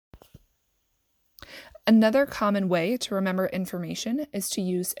Another common way to remember information is to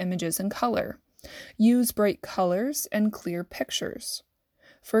use images and color. Use bright colors and clear pictures.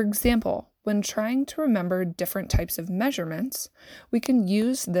 For example, when trying to remember different types of measurements, we can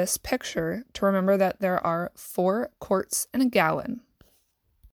use this picture to remember that there are 4 quarts in a gallon.